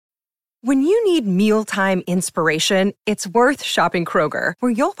When you need mealtime inspiration, it's worth shopping Kroger,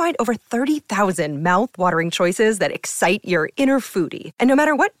 where you'll find over 30,000 mouth-watering choices that excite your inner foodie. And no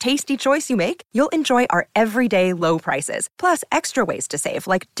matter what tasty choice you make, you'll enjoy our everyday low prices, plus extra ways to save,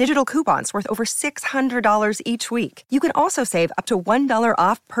 like digital coupons worth over $600 each week. You can also save up to $1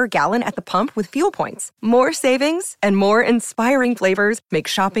 off per gallon at the pump with fuel points. More savings and more inspiring flavors make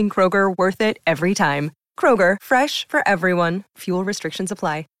shopping Kroger worth it every time. Kroger, fresh for everyone. Fuel restrictions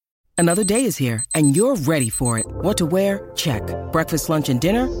apply. Another day is here, and you're ready for it. What to wear? Check. Breakfast, lunch, and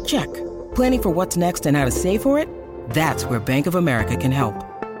dinner? Check. Planning for what's next and how to save for it? That's where Bank of America can help.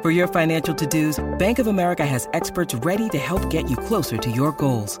 For your financial to-dos, Bank of America has experts ready to help get you closer to your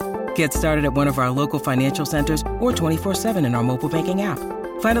goals. Get started at one of our local financial centers or 24/7 in our mobile banking app.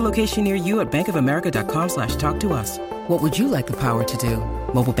 Find a location near you at bankofamerica.com/talktous. What would you like the power to do?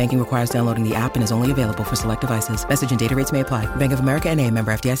 Mobile banking requires downloading the app and is only available for select devices. Message and data rates may apply. Bank of America N.A.,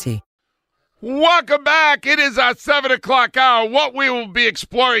 member FDIC. Welcome back. It is our 7 o'clock hour. What we will be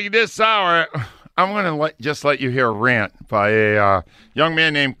exploring this hour, I'm going to just let you hear a rant by a young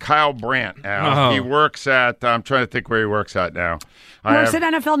man named Kyle Brandt. He works at, I'm trying to think where he works at now. He works at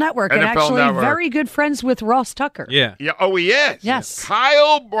NFL Network and actually very good friends with Ross Tucker. Yeah. Oh, he is? Yes.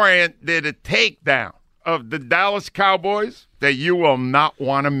 Kyle Brandt did a takedown of the Dallas Cowboys that you will not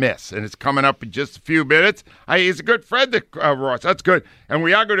want to miss. And it's coming up in just a few minutes. He's a good friend of Ross. That's good. And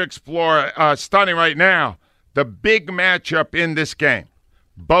we are going to explore, starting right now, the big matchup in this game.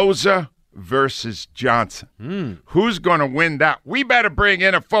 Bosa versus Johnson. Who's going to win that? We better bring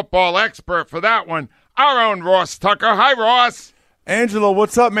in a football expert for that one. Our own Ross Tucker. Hi, Ross. Angelo,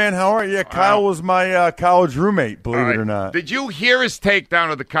 what's up, man? How are you? Yeah, Kyle was my college roommate, believe it or not. Did you hear his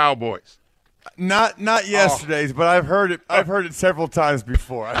takedown of the Cowboys? Not yesterday's, but I've heard it. I've heard it several times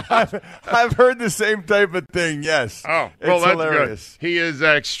before. I've heard the same type of thing. Yes. Oh, well, it's that's hilarious. Good. He is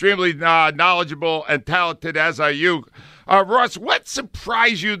extremely knowledgeable and talented, as are you. Ross, what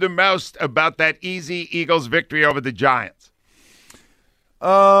surprised you the most about that easy Eagles victory over the Giants?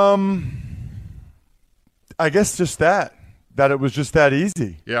 I guess just that it was just that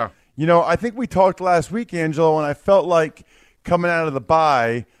easy. Yeah. You know, I think we talked last week, Angelo, and I felt like coming out of the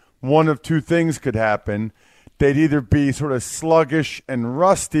bye, one of two things could happen. They'd either be sort of sluggish and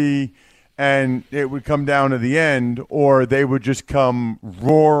rusty, and it would come down to the end, or they would just come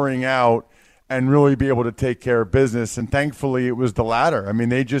roaring out and really be able to take care of business. And thankfully, it was the latter. I mean,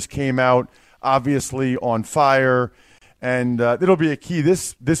 they just came out obviously on fire, and it'll be a key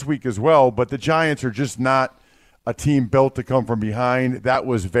this week as well. But the Giants are just not a team built to come from behind. That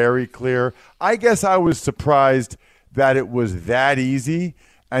was very clear. I guess I was surprised that it was that easy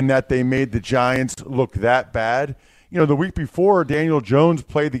and that they made the Giants look that bad. You know, the week before, Daniel Jones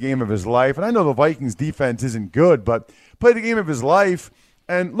played the game of his life. And I know the Vikings defense isn't good, but played the game of his life.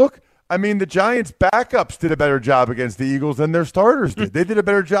 And look, I mean, the Giants backups did a better job against the Eagles than their starters did. They did a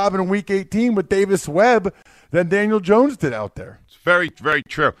better job in Week 18 with Davis Webb than Daniel Jones did out there. It's very, very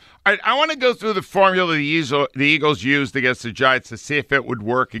true. I want to go through the formula the Eagles used against the Giants to see if it would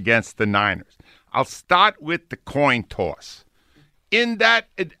work against the Niners. I'll start with the coin toss. In that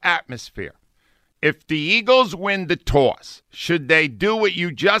atmosphere, if the Eagles win the toss, should they do what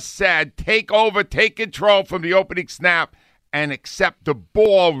you just said, take over, take control from the opening snap, and accept the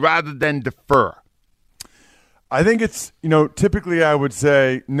ball rather than defer? I think it's, typically I would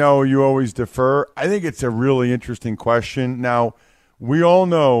say, no, you always defer. I think it's a really interesting question. Now, we all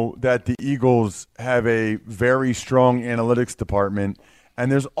know that the Eagles have a very strong analytics department,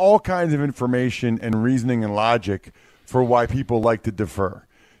 and there's all kinds of information and reasoning and logic for why people like to defer.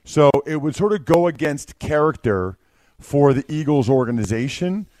 So it would sort of go against character for the Eagles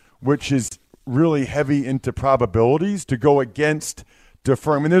organization, which is really heavy into probabilities, to go against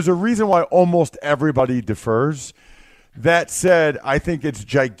deferring. I mean, there's a reason why almost everybody defers. That said, I think it's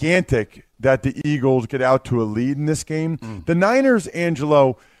gigantic that the Eagles get out to a lead in this game. The Niners,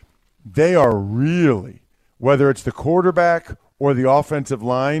 Angelo, they are really, whether it's the quarterback or the offensive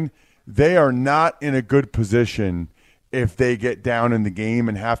line, they are not in a good position if they get down in the game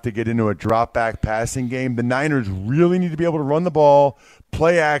and have to get into a drop-back passing game. The Niners really need to be able to run the ball,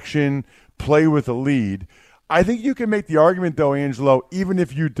 play action, play with a lead. I think you can make the argument, though, Angelo, even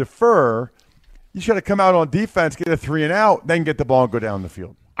if you defer, you should have come out on defense, get a 3-and-out, then get the ball and go down the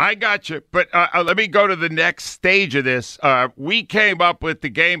field. I got you, but let me go to the next stage of this. We came up with the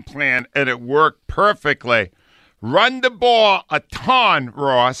game plan, and it worked perfectly. Run the ball a ton,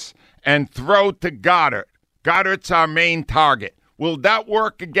 Ross, and throw to Goedert. Goedert's our main target. Will that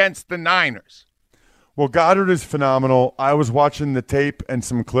work against the Niners? Well, Goedert is phenomenal. I was watching the tape and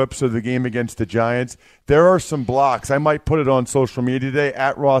some clips of the game against the Giants. There are some blocks. I might put it on social media today,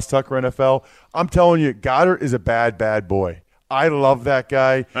 at Ross Tucker NFL. I'm telling you, Goedert is a bad, bad boy. I love that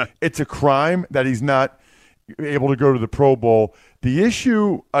guy. It's a crime that he's not able to go to the Pro Bowl. The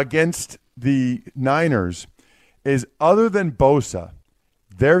issue against the Niners is, other than Bosa,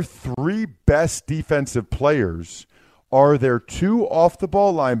 their three best defensive players are their two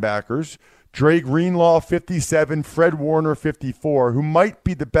off-the-ball linebackers, Dre Greenlaw, 57, Fred Warner, 54, who might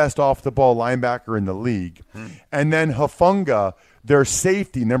be the best off-the-ball linebacker in the league, and then Hufanga, their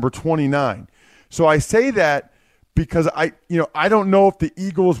safety, number 29. So I say that because I don't know if the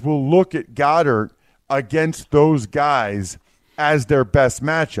Eagles will look at Goedert against those guys as their best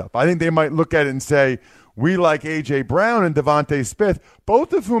matchup. I think they might look at it and say, we like A.J. Brown and Devontae Smith,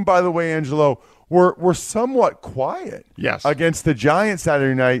 both of whom, by the way, Angelo, were somewhat quiet against the Giants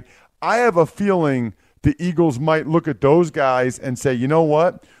Saturday night. I have a feeling the Eagles might look at those guys and say, you know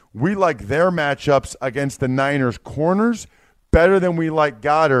what? We like their matchups against the Niners corners better than we like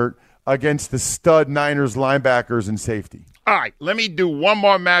Goedert against the stud Niners linebackers and safety. All right, let me do one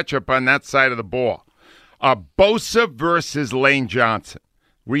more matchup on that side of the ball. Bosa versus Lane Johnson.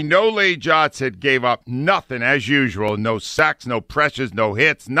 We know Lane Johnson gave up nothing as usual, no sacks, no pressures, no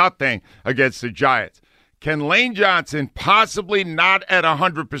hits, nothing against the Giants. Can Lane Johnson, possibly not at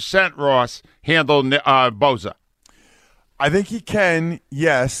 100%, Ross, handle Bosa? I think he can,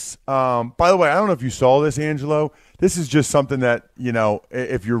 yes. By the way, I don't know if you saw this, Angelo. This is just something that,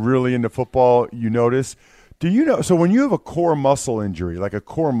 if you're really into football, you notice. Do you know? So when you have a core muscle injury, like a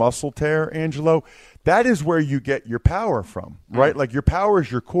core muscle tear, Angelo, that is where you get your power from, right? Like your power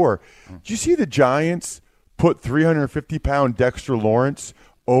is your core. Did you see the Giants put 350-pound Dexter Lawrence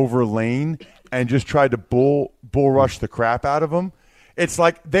over Lane and just tried to bull rush the crap out of him? It's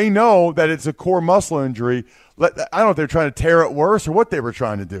like they know that it's a core muscle injury. I don't know if they're trying to tear it worse or what they were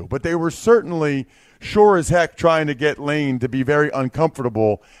trying to do, but they were certainly sure as heck trying to get Lane to be very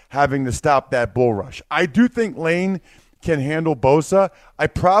uncomfortable having to stop that bull rush. I do think Lane can handle Bosa. I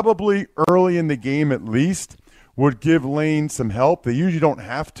probably, early in the game at least, would give Lane some help. They usually don't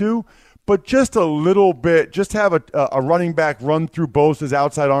have to, but just a little bit, just have a running back run through Bosa's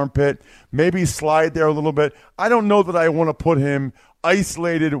outside armpit, maybe slide there a little bit. I don't know that I want to put him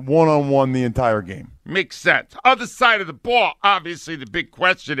isolated one-on-one the entire game. Makes sense. Other side of the ball, obviously the big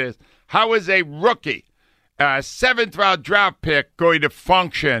question is, how is a rookie, a seventh-round draft pick, going to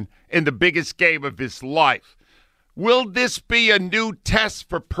function in the biggest game of his life? Will this be a new test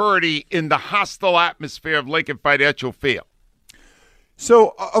for Purdy in the hostile atmosphere of Lincoln Financial Field?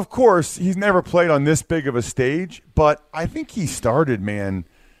 So, of course, he's never played on this big of a stage, but I think he started,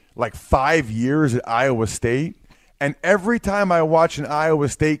 like 5 years at Iowa State. And every time I watch an Iowa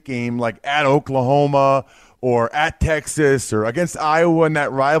State game, like at Oklahoma or at Texas or against Iowa in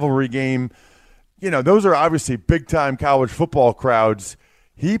that rivalry game, those are obviously big-time college football crowds.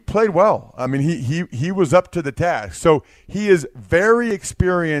 He played well. I mean, he was up to the task. So he is very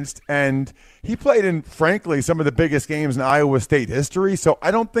experienced, and he played in, frankly, some of the biggest games in Iowa State history. So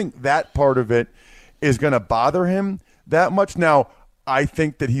I don't think that part of it is going to bother him that much. Now, I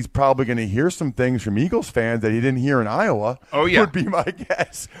think that he's probably going to hear some things from Eagles fans that he didn't hear in Iowa. Oh, yeah. Would be my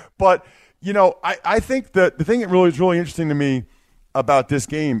guess. But, I think that the thing that really is really interesting to me about this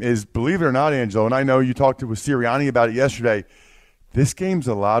game is, believe it or not, Angelo, and I know you talked with Sirianni about it yesterday, this game's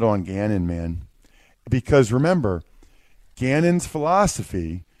a lot on Gannon, man. Because remember, Gannon's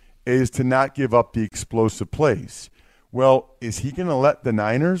philosophy is to not give up the explosive plays. Well, is he going to let the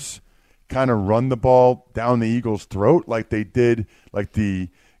Niners kind of run the ball down the Eagles' throat like they did, like the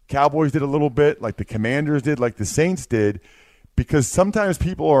Cowboys did a little bit, like the Commanders did, like the Saints did? Because sometimes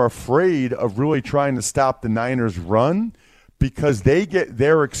people are afraid of really trying to stop the Niners' run because they get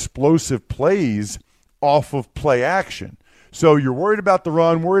their explosive plays off of play action. So you're worried about the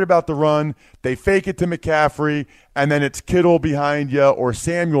run, They fake it to McCaffrey, and then it's Kittle behind you or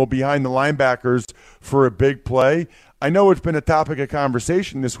Samuel behind the linebackers for a big play. I know it's been a topic of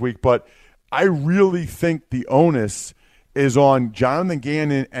conversation this week, but I really think the onus is on Jonathan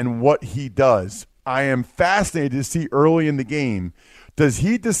Gannon and what he does. I am fascinated to see early in the game, does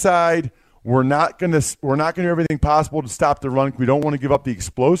he decide we're not going to do everything possible to stop the run, we don't want to give up the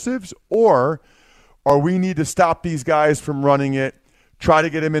explosives, or we need to stop these guys from running it, try to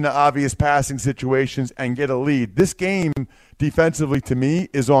get them into obvious passing situations, and get a lead? This game, defensively, to me,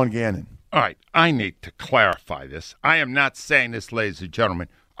 is on Gannon. All right, I need to clarify this. I am not saying this, ladies and gentlemen.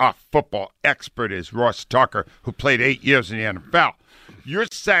 Our football expert is Ross Tucker, who played 8 years in the NFL. You're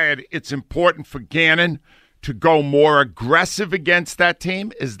saying it's important for Gannon to go more aggressive against that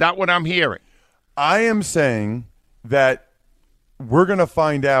team? Is that what I'm hearing? I am saying that we're going to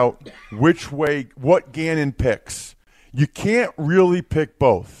find out what Gannon picks. You can't really pick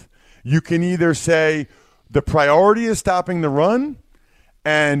both. You can either say the priority is stopping the run,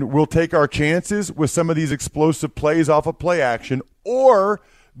 and we'll take our chances with some of these explosive plays off of play action, or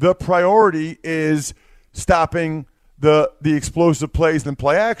the priority is stopping the explosive plays and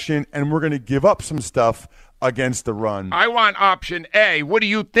play action, and we're going to give up some stuff against the run. I want option A. What do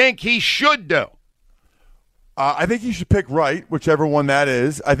you think he should do? I think he should pick right, whichever one that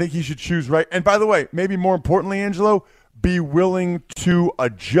is. I think he should choose right. And by the way, maybe more importantly, Angelo, be willing to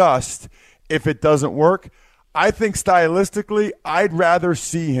adjust if it doesn't work. I think stylistically, I'd rather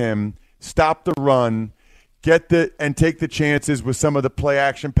see him stop the run, and take the chances with some of the play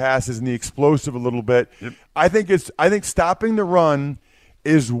action passes and the explosive a little bit. Yep. I think stopping the run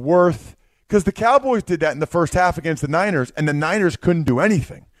is worth, because the Cowboys did that in the first half against the Niners, and the Niners couldn't do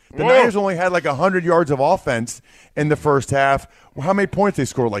anything. The Niners only had like 100 yards of offense in the first half. How many points they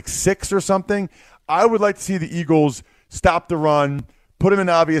scored? Like 6 or something? I would like to see the Eagles stop the run, put them in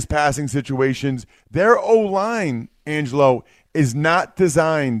obvious passing situations. Their O-line, Angelo, is not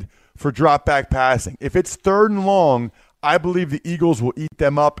designed for drop-back passing. If it's 3rd and long, I believe the Eagles will eat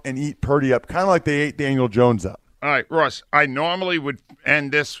them up and eat Purdy up, kind of like they ate Daniel Jones up. All right, Russ, I normally would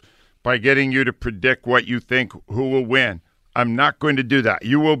end this by getting you to predict what you think who will win. I'm not going to do that.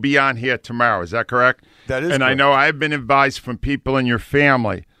 You will be on here tomorrow. Is that correct? That is And correct. I know I've been advised from people in your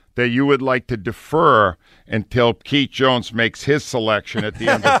family that you would like to defer until Keith Jones makes his selection at the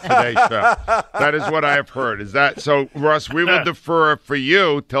end of today's show. That is what I have heard. Is that so, Russ? We will defer for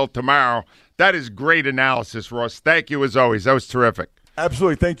you till tomorrow. That is great analysis, Russ. Thank you as always. That was terrific.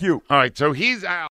 Absolutely. Thank you. All right, so he's out.